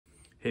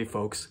Hey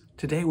folks,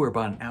 today we're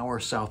about an hour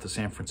south of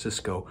San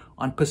Francisco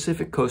on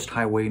Pacific Coast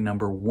Highway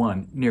number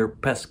 1 near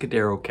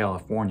Pescadero,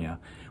 California.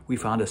 We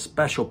found a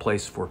special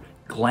place for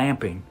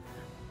glamping,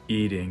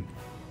 eating,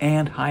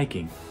 and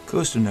hiking.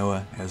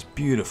 Costanoa has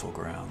beautiful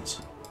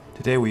grounds.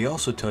 Today we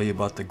also tell you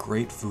about the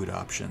great food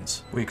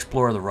options. We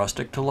explore the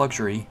rustic to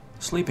luxury,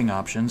 sleeping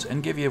options,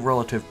 and give you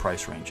relative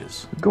price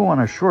ranges. We go on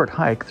a short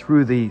hike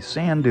through the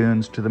sand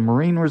dunes to the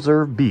Marine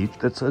Reserve beach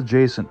that's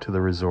adjacent to the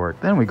resort.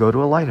 Then we go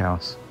to a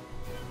lighthouse.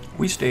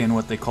 We stay in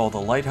what they call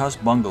the Lighthouse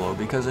bungalow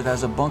because it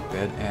has a bunk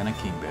bed and a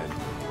king bed.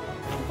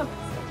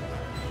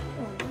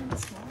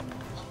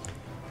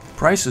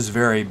 Prices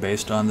vary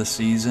based on the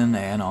season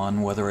and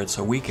on whether it's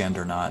a weekend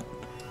or not.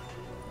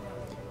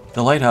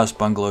 The Lighthouse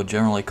bungalow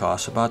generally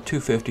costs about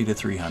 $250 to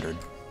 $300.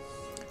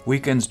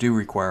 Weekends do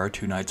require a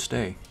 2-night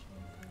stay.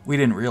 We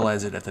didn't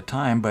realize it at the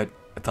time, but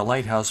at the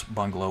Lighthouse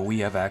bungalow we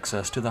have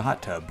access to the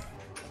hot tub.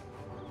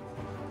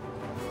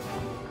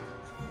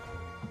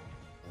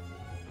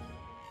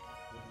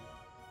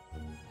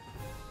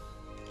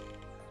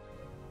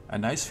 A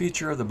nice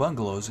feature of the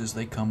bungalows is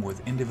they come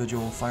with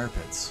individual fire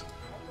pits.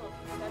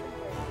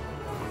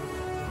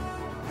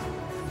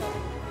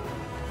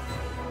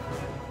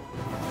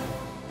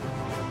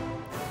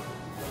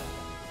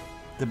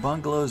 The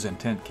bungalows and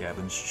tent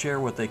cabins share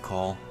what they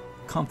call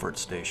comfort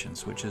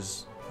stations, which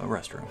is a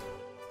restroom.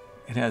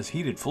 It has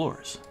heated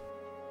floors.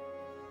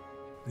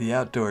 The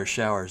outdoor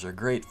showers are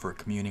great for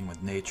communing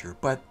with nature,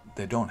 but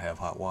they don't have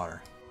hot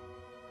water.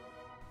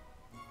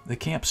 The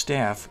camp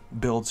staff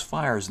builds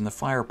fires in the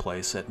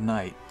fireplace at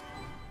night.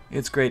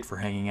 It's great for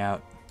hanging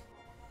out.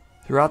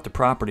 Throughout the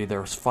property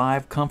there's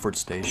 5 comfort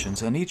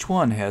stations, and each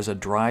one has a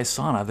dry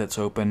sauna that's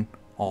open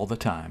all the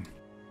time.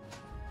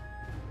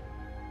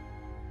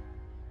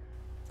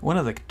 One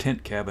of the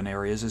tent cabin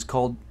areas is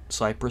called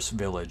Cypress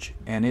Village,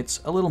 and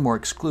it's a little more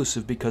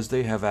exclusive because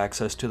they have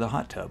access to the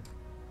hot tub.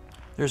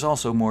 There's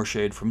also more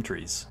shade from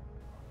trees.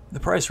 The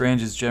price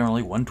range is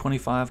generally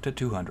 $125 to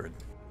 $200.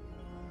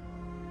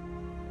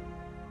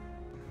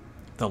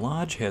 The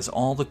lodge has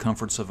all the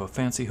comforts of a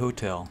fancy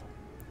hotel.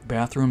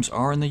 Bathrooms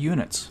are in the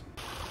units.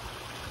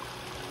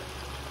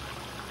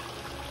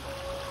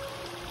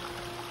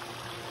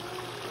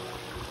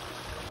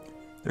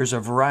 There's a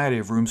variety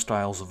of room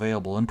styles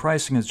available, and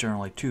pricing is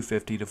generally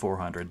 $250 to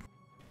 $400.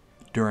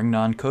 During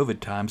non-COVID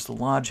times, the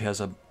lodge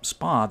has a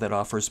spa that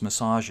offers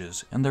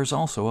massages, and there's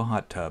also a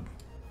hot tub.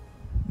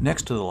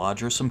 Next to the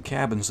lodge are some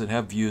cabins that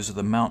have views of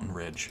the mountain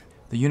ridge.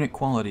 The unit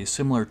quality is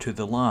similar to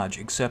the lodge,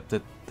 except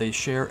that they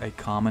share a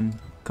common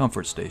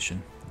comfort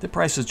station. The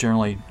price is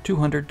generally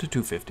 $200 to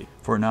 $250.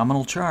 For a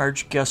nominal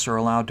charge, guests are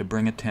allowed to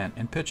bring a tent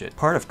and pitch it.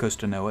 Part of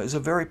Costanoa is a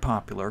very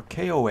popular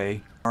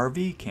KOA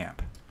RV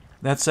camp.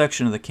 That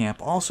section of the camp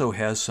also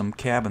has some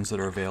cabins that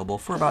are available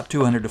for about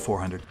 $200 to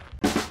 $400.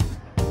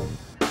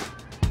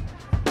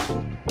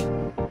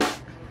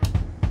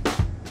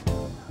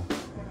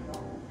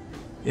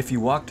 If you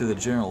walk to the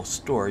general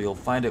store, you'll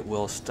find it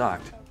well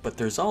stocked, but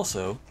there's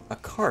also a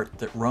cart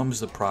that roams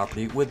the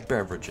property with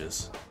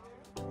beverages.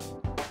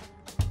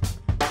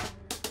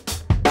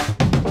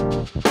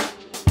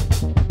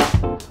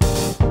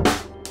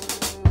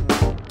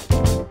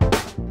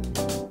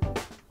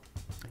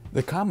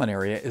 The common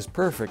area is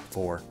perfect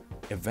for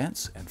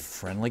events and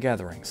friendly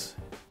gatherings.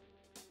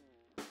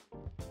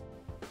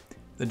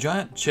 The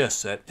giant chess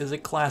set is a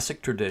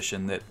classic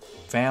tradition that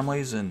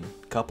families and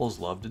couples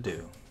love to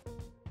do.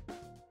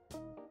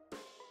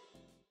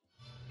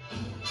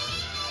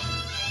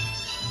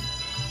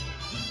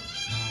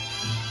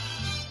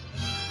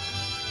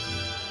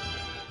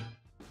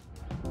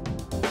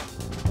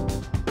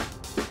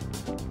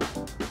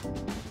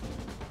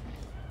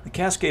 The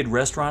Cascade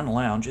Restaurant and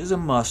Lounge is a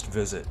must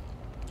visit.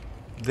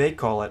 They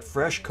call it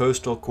fresh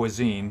coastal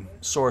cuisine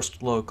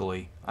sourced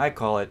locally. I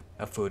call it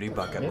a foodie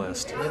bucket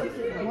list.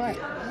 What?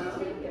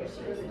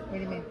 What do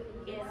you mean?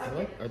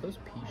 Are those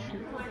pea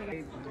shoots?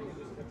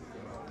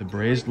 The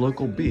braised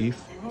local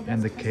beef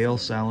and the kale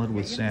salad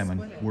with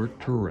salmon were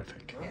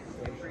terrific.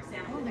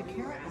 Oh, the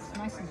carrot is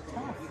nice and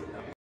tough.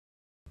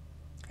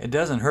 It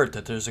doesn't hurt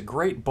that there's a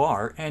great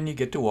bar and you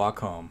get to walk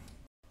home.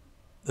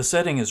 The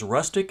setting is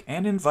rustic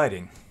and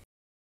inviting.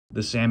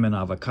 The salmon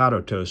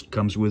avocado toast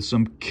comes with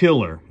some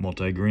killer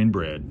multigrain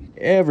bread.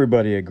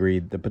 Everybody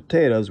agreed the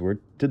potatoes were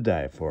to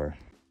die for.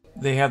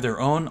 They have their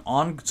own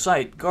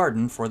on-site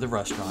garden for the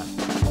restaurant.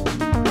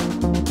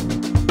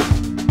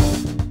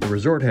 The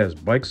resort has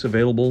bikes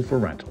available for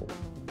rental.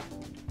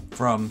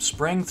 From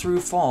spring through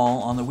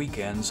fall on the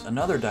weekends,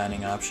 another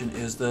dining option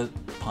is the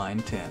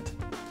Pine Tent.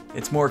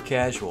 It's more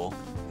casual.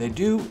 They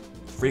do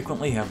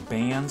frequently have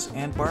bands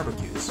and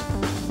barbecues.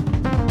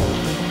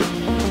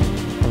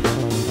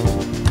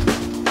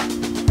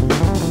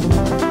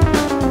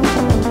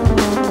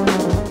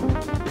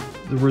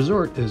 The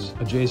resort is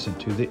adjacent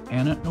to the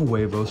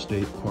Nuevo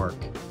State Park.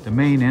 The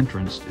main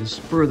entrance is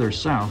further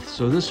south,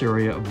 so this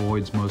area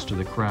avoids most of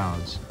the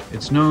crowds.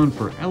 It's known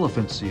for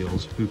elephant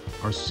seals who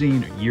are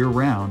seen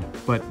year-round,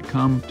 but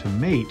come to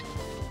mate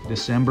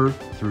December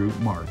through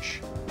March.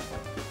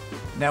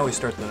 Now we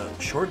start the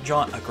short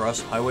jaunt across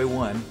Highway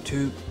 1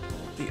 to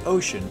the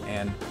ocean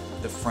and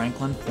the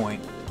Franklin Point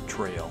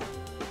Trail.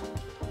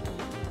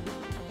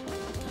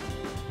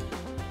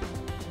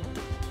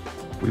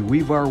 We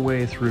weave our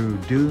way through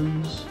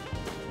dunes,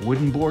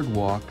 wooden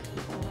boardwalk,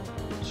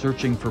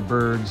 searching for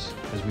birds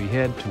as we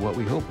head to what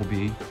we hope will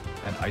be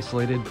an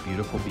isolated,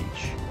 beautiful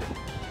beach.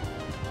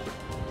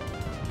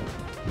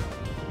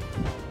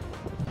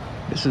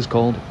 This is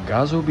called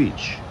Gazo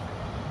Beach.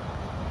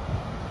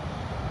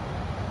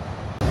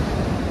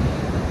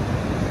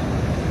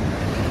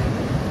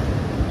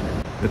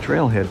 The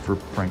trailhead for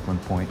Franklin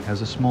Point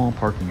has a small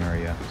parking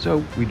area,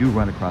 so we do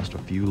run across a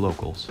few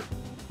locals.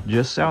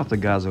 Just south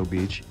of Gazo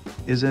Beach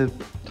is a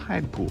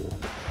tide pool.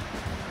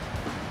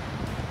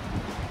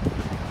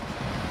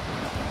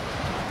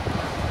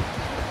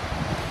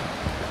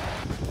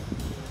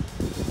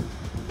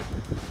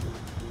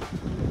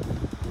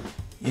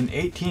 In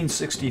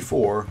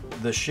 1864,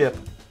 the ship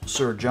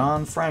Sir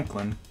John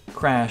Franklin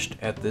crashed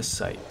at this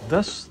site.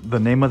 Thus, the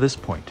name of this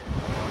point.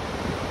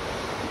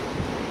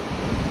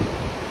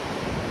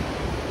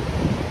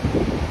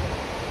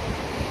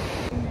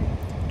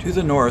 To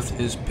the north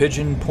is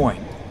Pigeon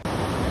Point.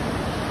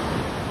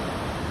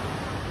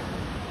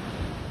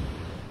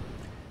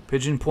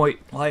 Pigeon Point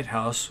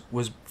Lighthouse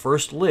was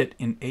first lit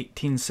in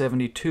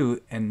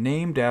 1872 and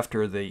named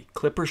after the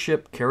clipper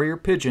ship Carrier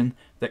Pigeon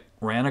that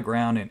ran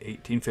aground in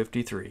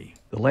 1853.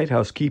 The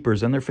lighthouse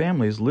keepers and their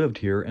families lived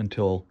here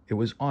until it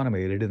was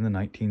automated in the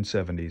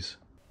 1970s.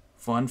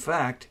 Fun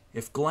fact,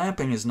 if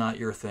glamping is not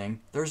your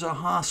thing, there's a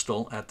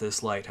hostel at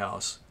this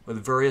lighthouse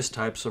with various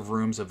types of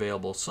rooms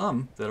available,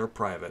 some that are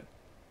private.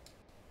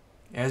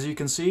 As you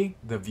can see,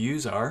 the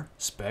views are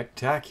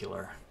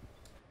spectacular.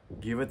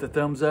 Give it the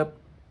thumbs up,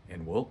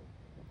 and we'll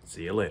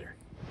see you later.